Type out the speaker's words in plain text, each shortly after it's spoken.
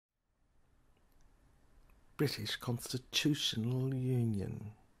British Constitutional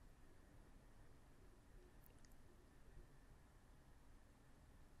Union.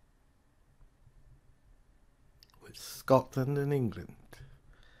 With Scotland and England,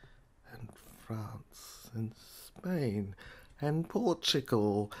 and France and Spain and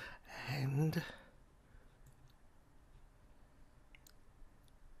Portugal and...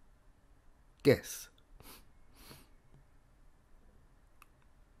 guess.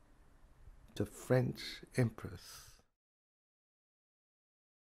 The French Empress.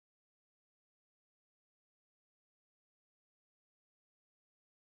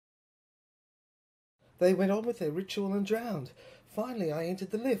 They went on with their ritual and drowned. Finally, I entered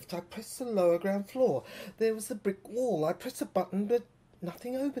the lift. I pressed the lower ground floor. There was the brick wall. I pressed a button, but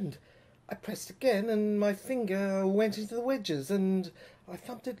nothing opened. I pressed again, and my finger went into the wedges, and I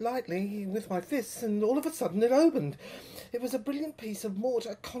thumped it lightly with my fists, and all of a sudden it opened. It was a brilliant piece of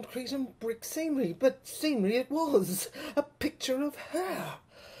mortar, concrete, and brick scenery, but scenery it was. A picture of her.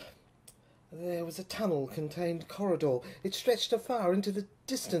 There was a tunnel-contained corridor. It stretched afar into the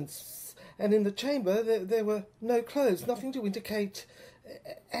distance, and in the chamber there were no clothes, nothing to indicate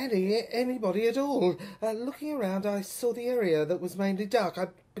anybody at all. Looking around, I saw the area that was mainly dark. I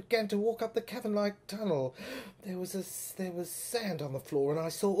began to walk up the cavern-like tunnel. There was sand on the floor, and I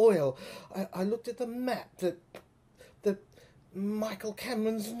saw oil. I looked at the map that Michael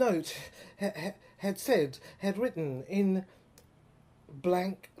Cameron's note had written in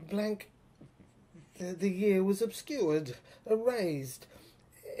blank. The year was obscured, erased.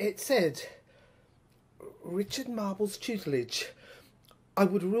 It said, Richard Marble's tutelage. I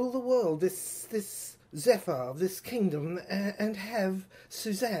would rule the world, this Zephyr of this kingdom, and have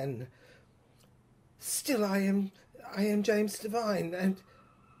Suzanne. Still I am James Devine, and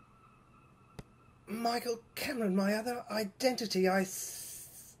Michael Cameron, my other identity. I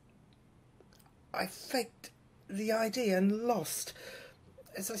faked the ID and lost.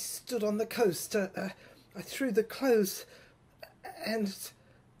 As I stood on the coast, I threw the clothes and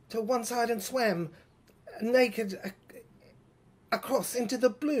to one side and swam naked across into the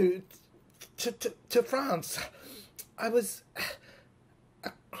blue to France. I was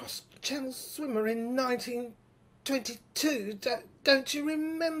a cross-channel swimmer in 1922. Don't you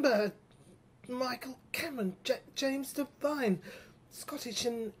remember? Michael Cameron, James Devine, Scottish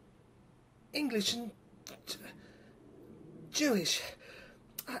and English and Jewish.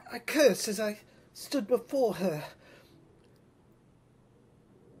 I cursed as I stood before her.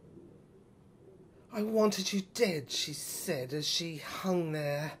 I wanted you dead, she said, as she hung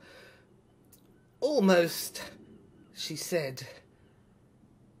there. Almost, she said.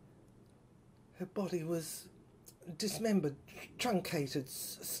 Her body was dismembered, truncated,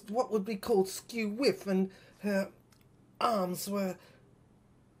 what would be called skew-whiff, and her arms were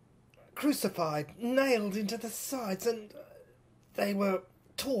crucified, nailed into the sides, and they were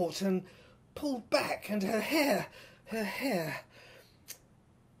taut and pulled back, and her hair.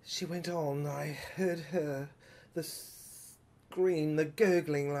 She went on. I heard her, the scream, the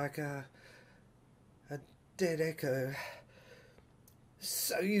gurgling like a dead echo.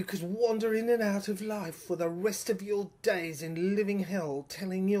 So you could wander in and out of life for the rest of your days in living hell,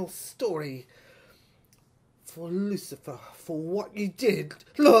 telling your story. For Lucifer, for what you did.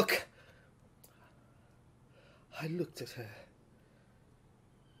 Look! I looked at her.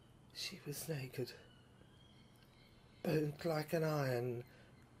 She was naked, burnt like an iron.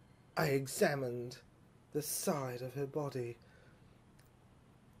 I examined the side of her body.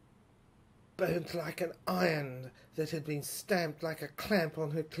 Burnt like an iron that had been stamped like a clamp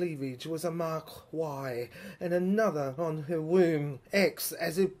on her cleavage was a mark Y, and another on her womb, X,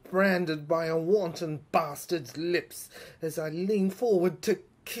 as if branded by a wanton bastard's lips. As I leaned forward to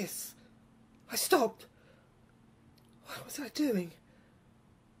kiss, I stopped. What was I doing?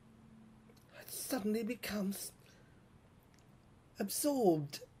 I'd suddenly become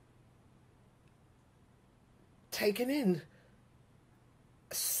absorbed, taken in,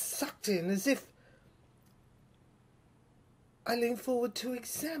 sucked in, as if I leaned forward to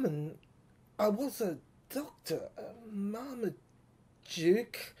examine. I was a doctor, a Marmaduke.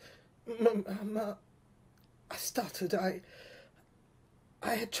 I stuttered. I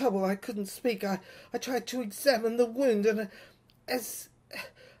had trouble. I couldn't speak. I tried to examine the wound, and as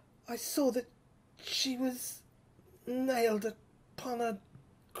I saw that she was nailed upon a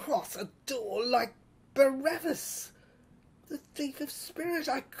cross, a door, like Barabbas, the thief of spirit.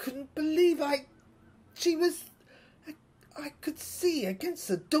 I couldn't believe she was... I could see against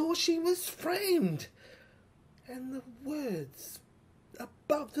the door she was framed, and the words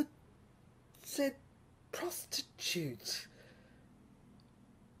above said prostitute.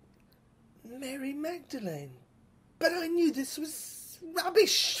 Mary Magdalene. But I knew this was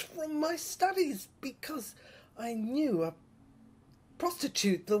rubbish from my studies, because I knew a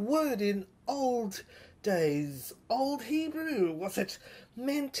prostitute, the word in old days, old Hebrew, was it,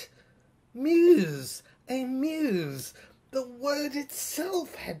 meant muse, a muse. The word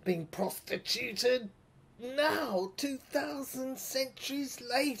itself had been prostituted. Now, 2,000 centuries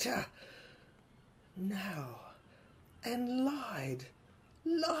later. Now, and lied.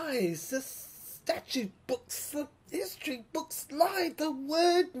 Lies. The statute books, the history books lied. The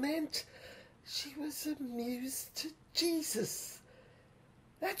word meant she was a muse to Jesus.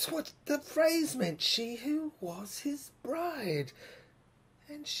 That's what the phrase meant. She who was his bride.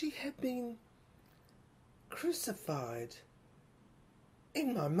 And she had been crucified.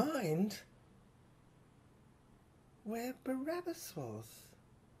 In my mind, where Barabbas was.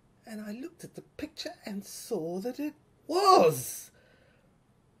 And I looked at the picture and saw that it was.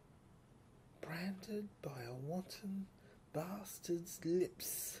 Branded by a wanton bastard's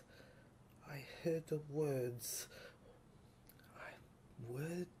lips, I heard the words,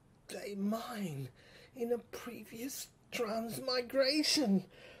 were they mine in a previous transmigration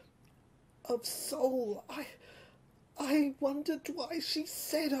of soul? I wondered why she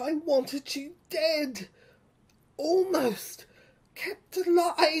said I wanted you dead, almost kept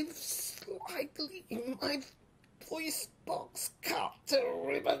alive slightly, my voice box cut to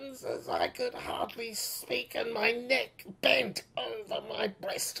ribbons as I could hardly speak, and my neck bent over my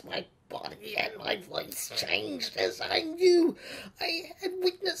breast, my body and my voice changed as I knew I had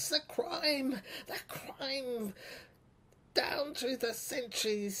witnessed the crime down through the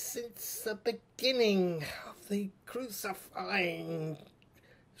centuries since the beginning of the crucifying,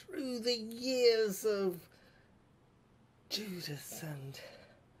 through the years of Judas and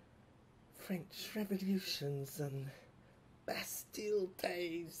French revolutions and Bastille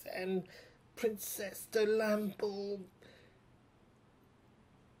days and Princess de Lamballe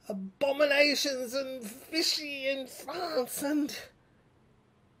abominations and Vichy in France, and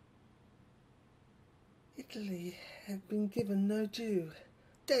Italy had been given no due.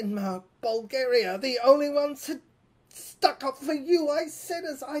 Denmark, Bulgaria, the only ones had stuck up for you, I said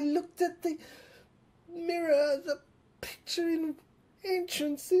as I looked at the mirror, the picture in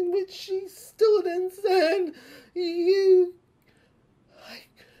entrance in which she stood, and then you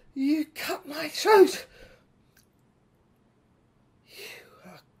cut my throat. You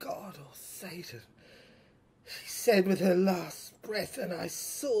are God or Satan, she said with her last breath, and I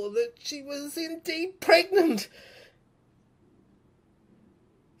saw that she was indeed pregnant.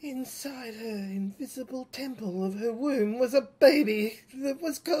 Inside her invisible temple of her womb was a baby that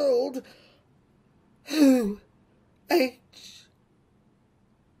was called Who? H.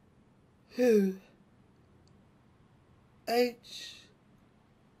 Who? H.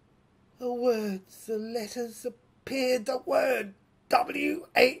 The words, the letters appeared, the word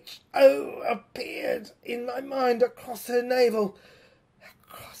WHO appeared in my mind across her navel,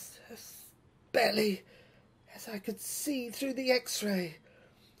 across her belly, as I could see through the X-ray.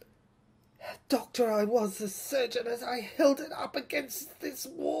 Doctor I was, a surgeon, as I held it up against this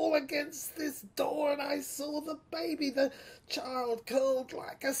wall, against this door, and I saw the baby, the child curled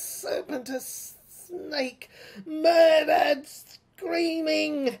like a serpent, a snake, murdered,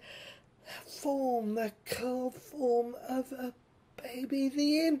 screaming. The form, the curled form of a baby,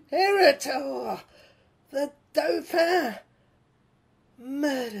 the inheritor, the Dauphin,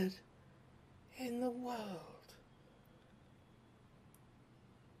 murdered in the world.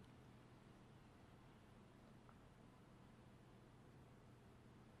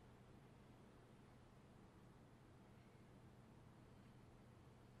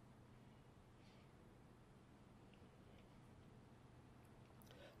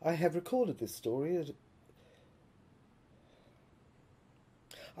 I have recorded this story as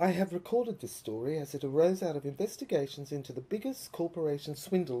it arose out of investigations into the biggest corporation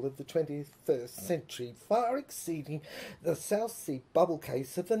swindle of the 21st century, far exceeding the South Sea bubble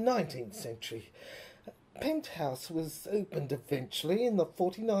case of the 19th century. A penthouse was opened eventually, and the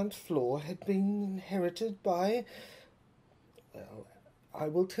 49th floor had been inherited by, well, I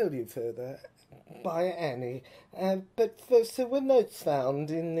will tell you further, by Annie, but first there were notes found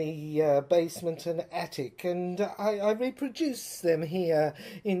in the basement and attic, and I reproduce them here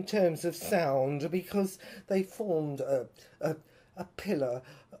in terms of sound because they formed a pillar,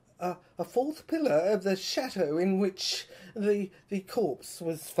 a fourth pillar of the chateau in which the corpse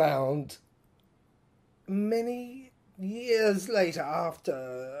was found. Many years later,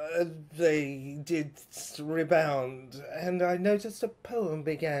 after they did rebound, and I noticed a poem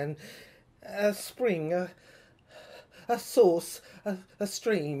began. A spring, A source, a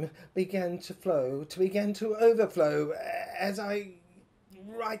stream began to overflow as I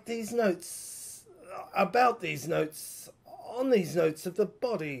write these notes, about these notes, on these notes of the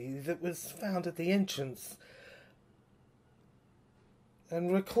body that was found at the entrance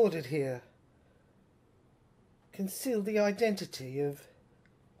and recorded here. Concealed the identity of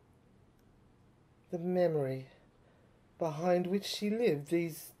the memory behind which she lived.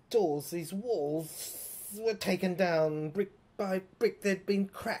 These doors, these walls were taken down brick by brick. There'd been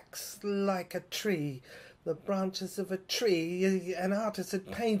cracks like a tree, the branches of a tree. An artist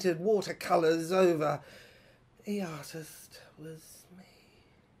had painted watercolours over. The artist was me.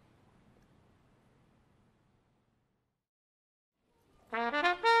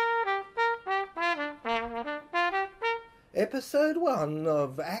 Episode 1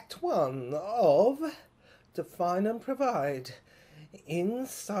 of Act 1 of Define and Provide,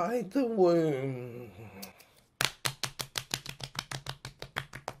 Inside the Womb.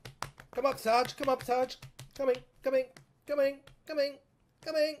 Come up, Sarge. Come up, Sarge. Coming.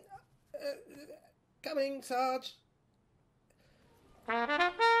 Coming, Sarge.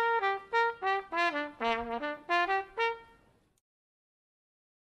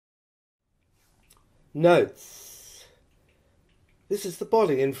 Notes. This is the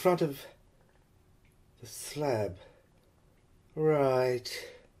body in front of the slab. Right.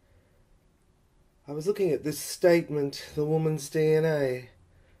 I was looking at this statement, the woman's DNA.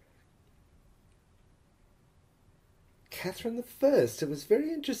 Catherine I. It was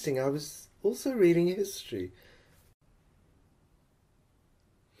very interesting. I was also reading history.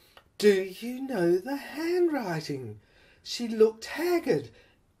 Do you know the handwriting? She looked haggard.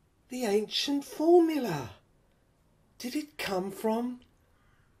 The ancient formula. Did it come from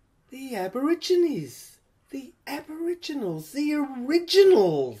the Aborigines? The Aboriginals, the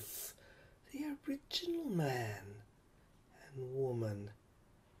originals, the original man and woman.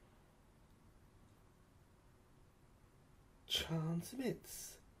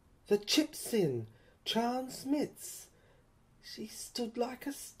 Transmits. The Chipsin transmits. She stood like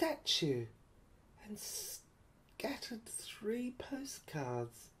a statue and scattered 3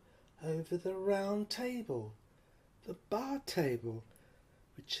 postcards over the round table, the bar table,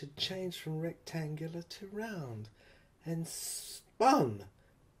 which had changed from rectangular to round, and spun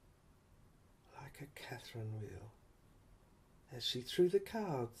like a Catherine wheel as she threw the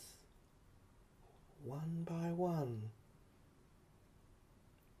cards one by one.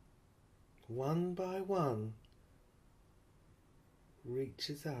 One by one,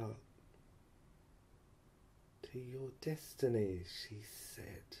 reaches out to your destiny, she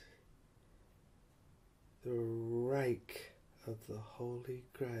said. The rake of the Holy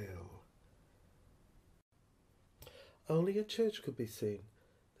Grail. Only a church could be seen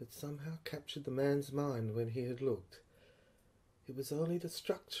that somehow captured the man's mind when he had looked. It was only the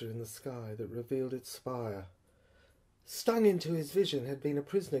structure in the sky that revealed its spire. Stung into his vision had been a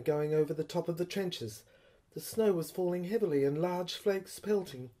prisoner going over the top of the trenches. The snow was falling heavily and large flakes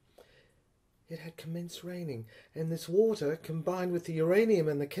pelting. It had commenced raining, and this water, combined with the uranium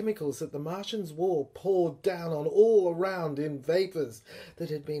and the chemicals that the Martians' war poured down on all around in vapours that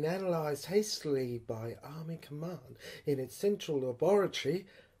had been analysed hastily by Army Command in its central laboratory,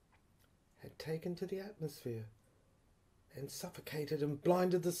 had taken to the atmosphere and suffocated and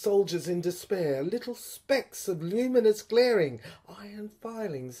blinded the soldiers in despair. Little specks of luminous glaring iron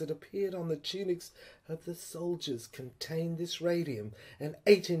filings that appeared on the tunics of the soldiers contained this radium and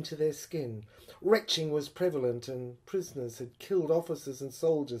ate into their skin. Retching was prevalent, and prisoners had killed officers and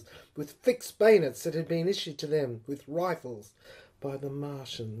soldiers with fixed bayonets that had been issued to them with rifles by the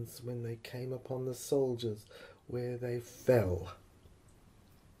Martians when they came upon the soldiers where they fell.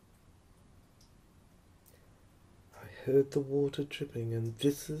 Heard the water dripping, and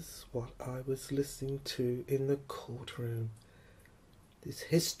this is what I was listening to in the courtroom. This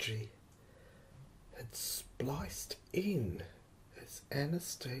history had spliced in as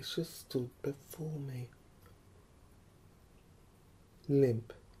Anastasia stood before me.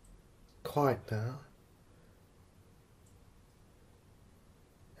 Limp, quiet now,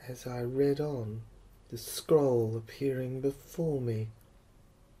 as I read on, the scroll appearing before me.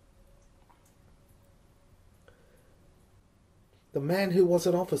 The man who was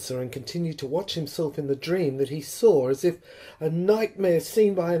an officer and continued to watch himself in the dream that he saw as if a nightmare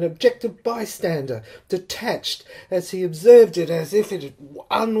seen by an objective bystander, detached as he observed it as if it had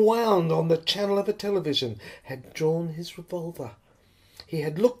unwound on the channel of a television, had drawn his revolver. He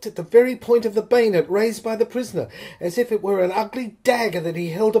had looked at the very point of the bayonet raised by the prisoner, as if it were an ugly dagger that he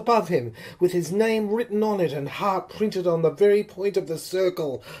held above him, with his name written on it and heart printed on the very point of the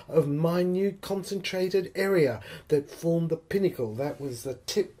circle of minute concentrated area that formed the pinnacle that was the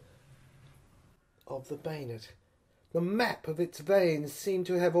tip of the bayonet. The map of its veins seemed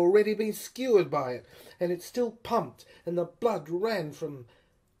to have already been skewered by it, and it still pumped, and the blood ran from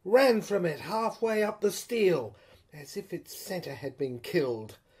it halfway up the steel, as if its centre had been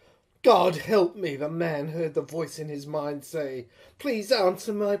killed. "God help me," the man heard the voice in his mind say. "Please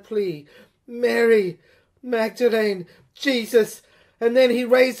answer my plea. Mary, Magdalene, Jesus." And then he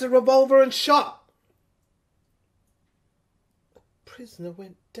raised the revolver and shot. The prisoner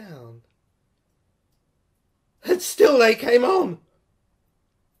went down. And still they came on.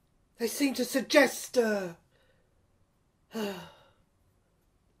 They seemed to suggest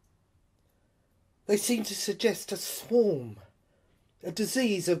They seemed to suggest a swarm, a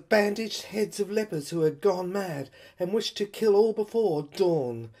disease of bandaged heads of lepers who had gone mad and wished to kill all before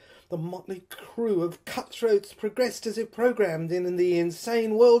dawn. The motley crew of cutthroats progressed as if programmed in the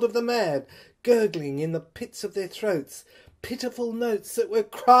insane world of the mad, gurgling in the pits of their throats pitiful notes that were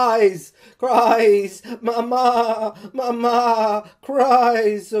cries, "Mama, Mama,"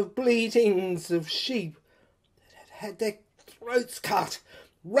 cries of bleatings of sheep that had had their throats cut,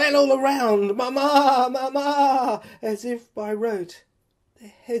 ran all around, "Mama, Mama," as if by rote, their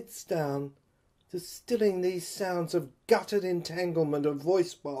heads down, distilling these sounds of guttered entanglement of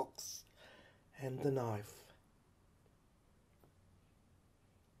voice box and the knife.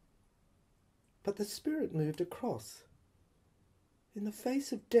 But the spirit moved across. In the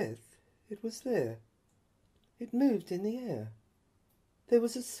face of death it was there. It moved in the air. There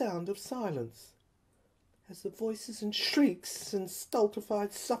was a sound of silence, as the voices and shrieks and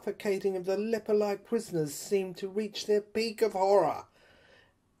stultified suffocating of the leper-like prisoners seemed to reach their peak of horror,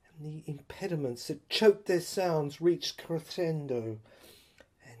 and the impediments that choked their sounds reached crescendo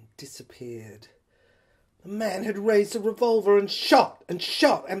and disappeared. The man had raised a revolver and shot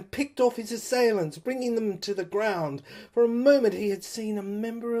and picked off his assailants, bringing them to the ground. For a moment he had seen a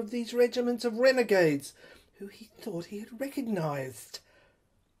member of these regiments of renegades, who he thought he had recognised.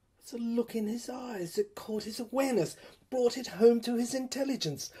 There was a look in his eyes that caught his awareness, brought it home to his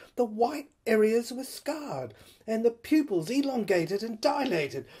intelligence. The white areas were scarred, and the pupils elongated and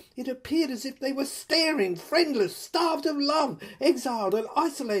dilated. It appeared as if they were staring, friendless, starved of love, exiled and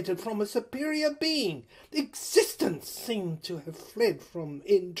isolated from a superior being. Existence seemed to have fled from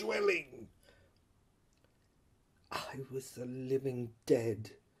indwelling. I was the living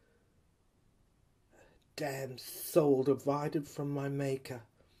dead, a damned soul divided from my Maker.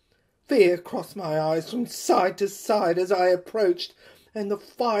 Fear crossed my eyes from side to side as I approached, and the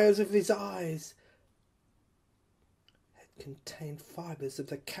fires of his eyes had contained fibres of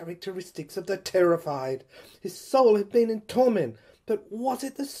the characteristics of the terrified. His soul had been in torment, but was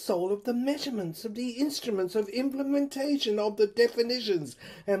it the soul of the measurements, of the instruments of implementation, of the definitions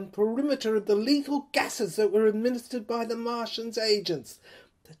and perimeter of the lethal gases that were administered by the Martians' agents,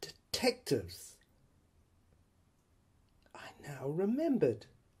 the detectives? I now remembered.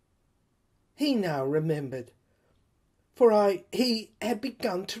 He now remembered, for he had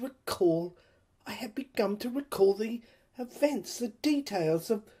begun to recall. I had begun to recall the events, the details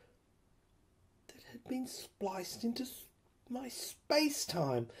that had been spliced into my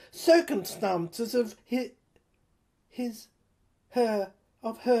space-time, circumstances of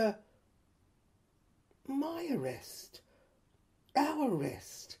my arrest, our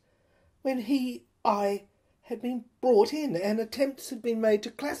arrest, when I had been brought in, and attempts had been made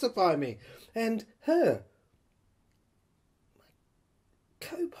to classify me, and her, my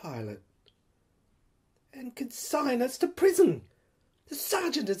co-pilot, and consign us to prison. The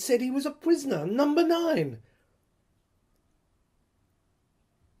sergeant had said he was a prisoner, number 9.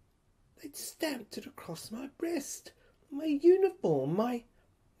 They'd stamped it across my breast, my uniform, my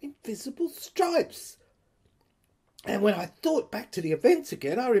invisible stripes. And when I thought back to the events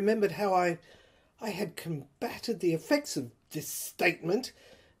again, I remembered how I had combated the effects of this statement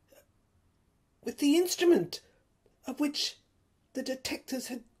with the instrument with which the detectives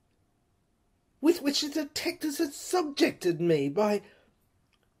had subjected me by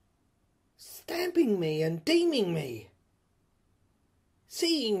stamping me and deeming me,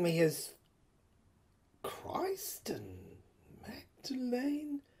 seeing me as Christ and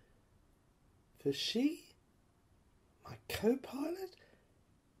Magdalene. For she, my co-pilot,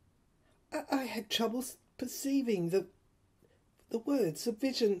 I had trouble perceiving the words, the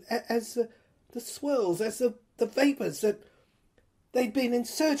vision, as the swirls, as the vapours that they'd been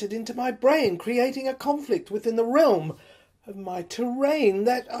inserted into my brain, creating a conflict within the realm of my terrain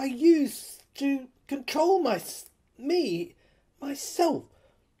that I used to control myself,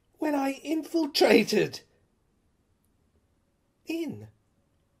 when I infiltrated in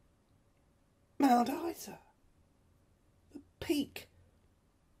Mount Isa, the peak,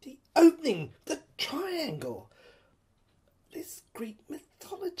 the opening, the triangle. This Greek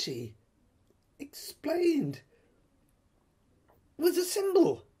mythology explained was a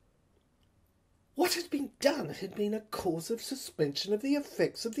symbol. What had been done had been a cause of suspension of the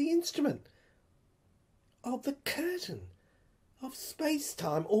effects of the instrument, of the curtain, of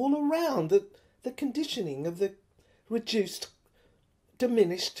space-time all around, the conditioning of the reduced,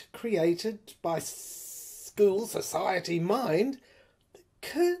 diminished, created by school, society, mind. The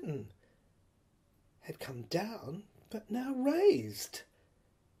curtain had come down, but now raised,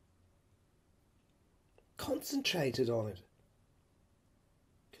 concentrated on it,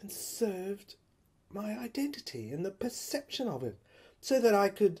 conserved my identity and the perception of it, so that I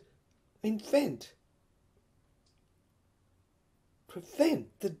could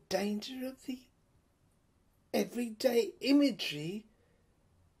prevent the danger of the everyday imagery,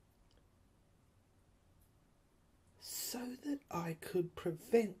 so that I could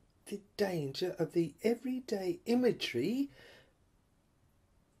prevent the danger of the everyday imagery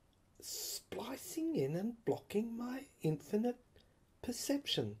splicing in and blocking my infinite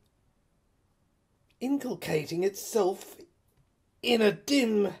perception, inculcating itself in a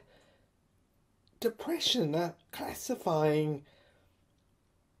dim depression, a classifying,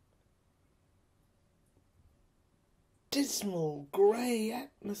 dismal, grey,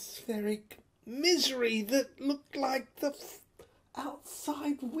 atmospheric misery that looked like the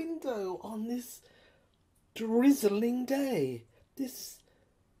outside window on this drizzling day. This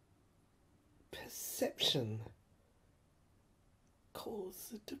perception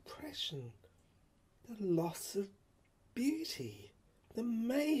caused the depression, the loss of beauty. The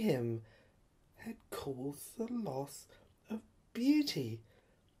mayhem had caused the loss of beauty,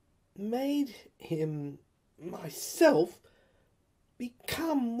 made him, myself,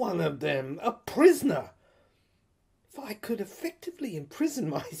 become one of them, a prisoner. If I could effectively imprison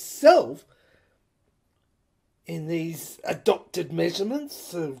myself in these adopted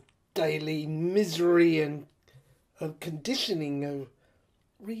measurements of daily misery and of conditioning, of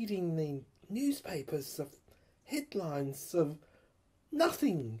reading the newspapers, of headlines, of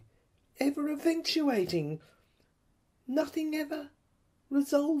nothing ever eventuating, nothing ever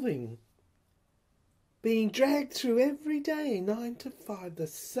resolving, being dragged through every day, 9 to 5, the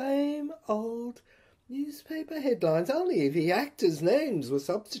same old newspaper headlines, only the actors' names were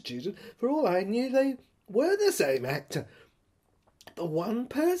substituted. For all I knew, they were the same actor, the one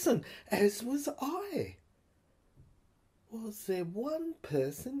person, as was I. Was there one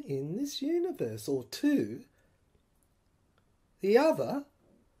person in this universe, or two? The other,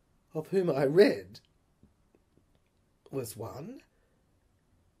 of whom I read, was one,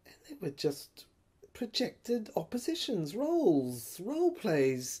 and they were just projected oppositions, role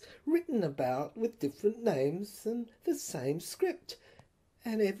plays, written about with different names and the same script.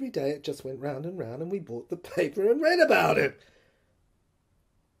 And every day it just went round and round, and we bought the paper and read about it.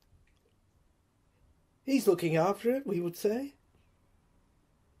 He's looking after it, we would say.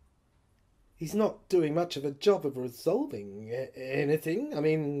 He's not doing much of a job of resolving anything. I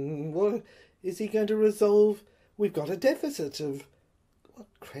mean, what is he going to resolve? We've got a deficit of what?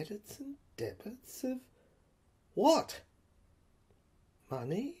 Credits and debits of what?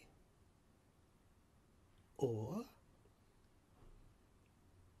 Money? Or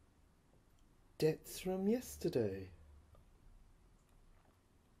debts from yesterday?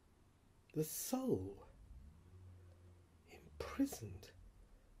 The soul imprisoned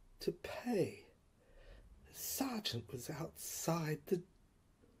to pay. The sergeant was outside the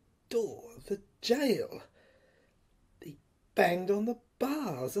door of the jail. He banged on the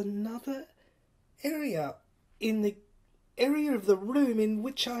bars. Another area, in the area of the room in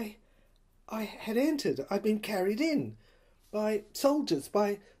which I had entered. I'd been carried in by soldiers,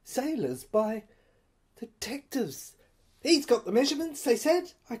 by sailors, by detectives. He's got the measurements, they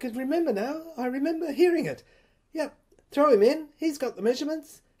said. I could remember now. I remember hearing it. Yep, throw him in. He's got the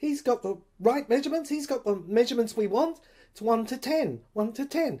measurements. He's got the right measurements. He's got the measurements we want. It's 1 to 10. 1 to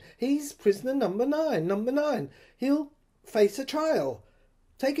 10. He's prisoner number 9. Number 9. He'll face a trial.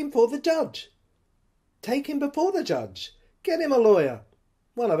 Take him for the judge. Take him before the judge. Get him a lawyer.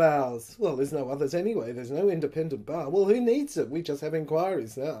 One of ours. Well, there's no others anyway. There's no independent bar. Well, who needs it? We just have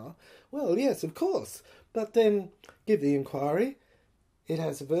inquiries now. Well, yes, of course. But then give the inquiry. It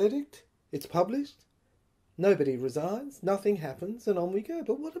has a verdict. It's published. Nobody resigns. Nothing happens. And on we go.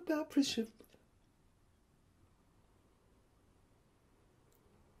 But what about Bishop?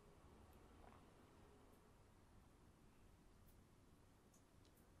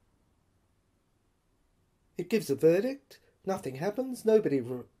 It gives a verdict. Nothing happens. Nobody.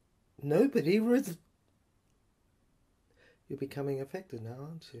 You're becoming affected now,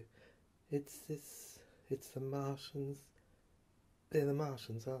 aren't you? It's the Martians. They're the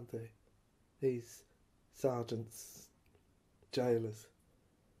Martians, aren't they? These sergeants, jailers,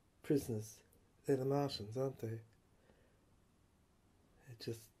 prisoners. They're the Martians, aren't they? They're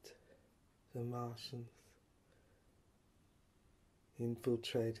just the Martians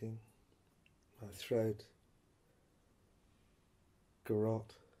infiltrating my throat,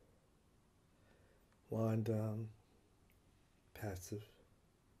 garrote, wind down, passive,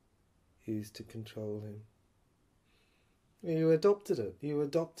 used to control him. You adopted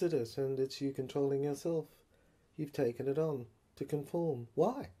it, and it's you controlling yourself. You've taken it on to conform.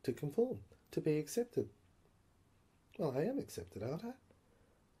 Why? To conform, to be accepted. Well, I am accepted, aren't I?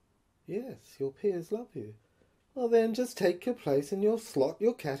 Yes, your peers love you. Well, then just take your place in your slot,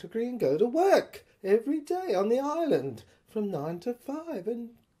 your category, and go to work every day on the island from 9 to 5. And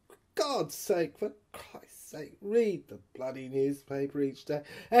for God's sake, for Christ's sake, read the bloody newspaper each day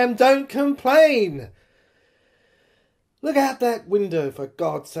and don't complain. Look out that window, for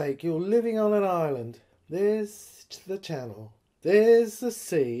God's sake. You're living on an island. There's the channel. There's the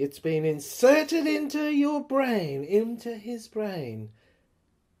sea. It's been inserted into your brain, into his brain.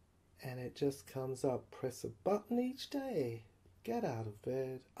 And it just comes up. Press a button each day. Get out of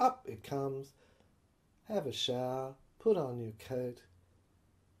bed. Up it comes. Have a shower. Put on your coat.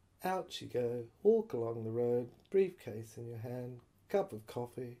 Out you go. Walk along the road. Briefcase in your hand. Cup of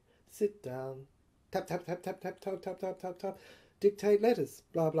coffee. Sit down. Tap, tap, tap, tap, tap, tap, tap, tap, tap, tap. Dictate letters.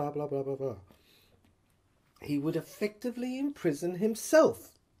 Blah, blah, blah, blah, blah, blah. He would effectively imprison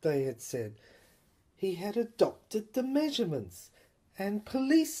himself, they had said. He had adopted the measurements and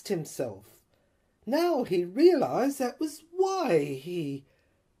policed himself. Now he realised that was why he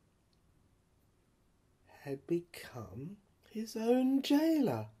had become his own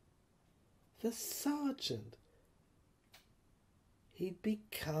jailer, the sergeant. He'd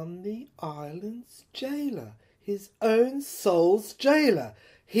become the island's jailer, his own soul's jailer.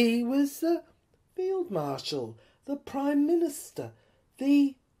 He was the Field Marshal, the Prime Minister,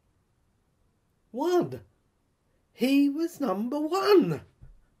 the one. He was number one.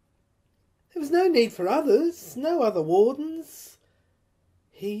 There was no need for others, no other wardens.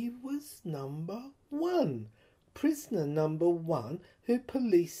 He was number one. Prisoner number one, who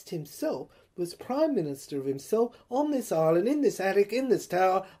policed himself, was Prime Minister of himself, on this island, in this attic, in this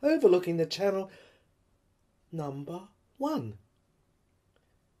tower, overlooking the channel. Number one.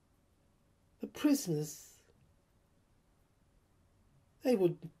 The prisoners, they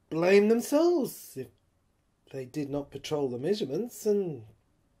would blame themselves if they did not patrol the measurements and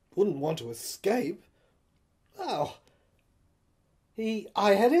wouldn't want to escape. Well,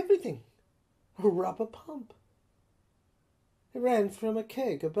 I had everything. A rubber pump. It ran from a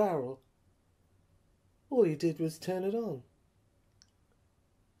keg, a barrel. All you did was turn it on.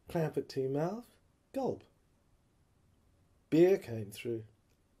 Clamp it to your mouth, gulp. Beer came through.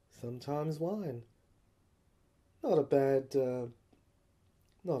 Sometimes wine. Not a bad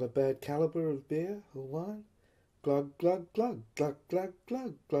calibre of beer or wine. Glug, glug, glug, glug, glug,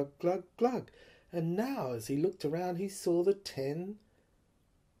 glug, glug, glug, glug. And now, as he looked around, he saw the 10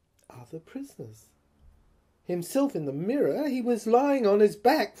 other prisoners. Himself in the mirror, he was lying on his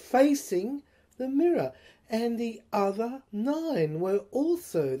back facing the mirror. And the other 9 were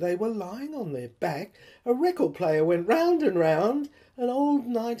also, they were lying on their back. A record player went round and round, an old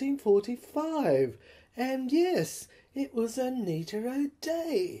 1945. And yes, it was Anita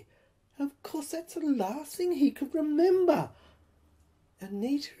O'Day. Of course, that's the last thing he could remember.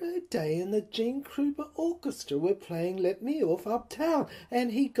 Anita O'Day and the Gene Krupa Orchestra were playing Let Me Off Uptown,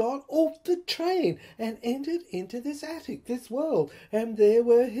 and he got off the train and entered into this attic, this world, and there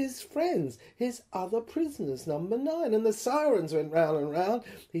were his friends, his other prisoners, number 9, and the sirens went round and round.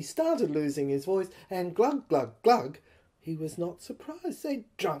 He started losing his voice, and glug, glug, glug, he was not surprised. They'd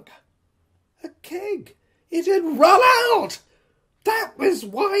drunk a keg. It had run out! That was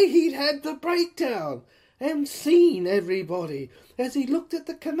why he'd had the breakdown. And seen everybody as he looked at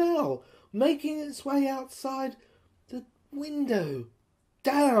the canal making its way outside the window.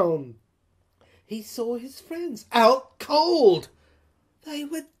 Down. He saw his friends out cold. They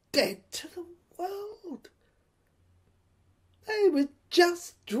were dead to the world. They were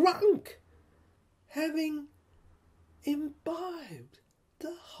just drunk, having imbibed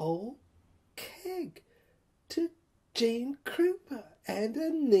the whole keg to Gene Krupa and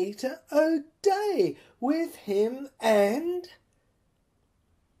Anita O'Day with him, and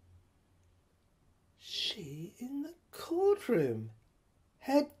she in the courtroom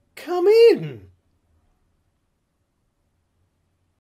had come in.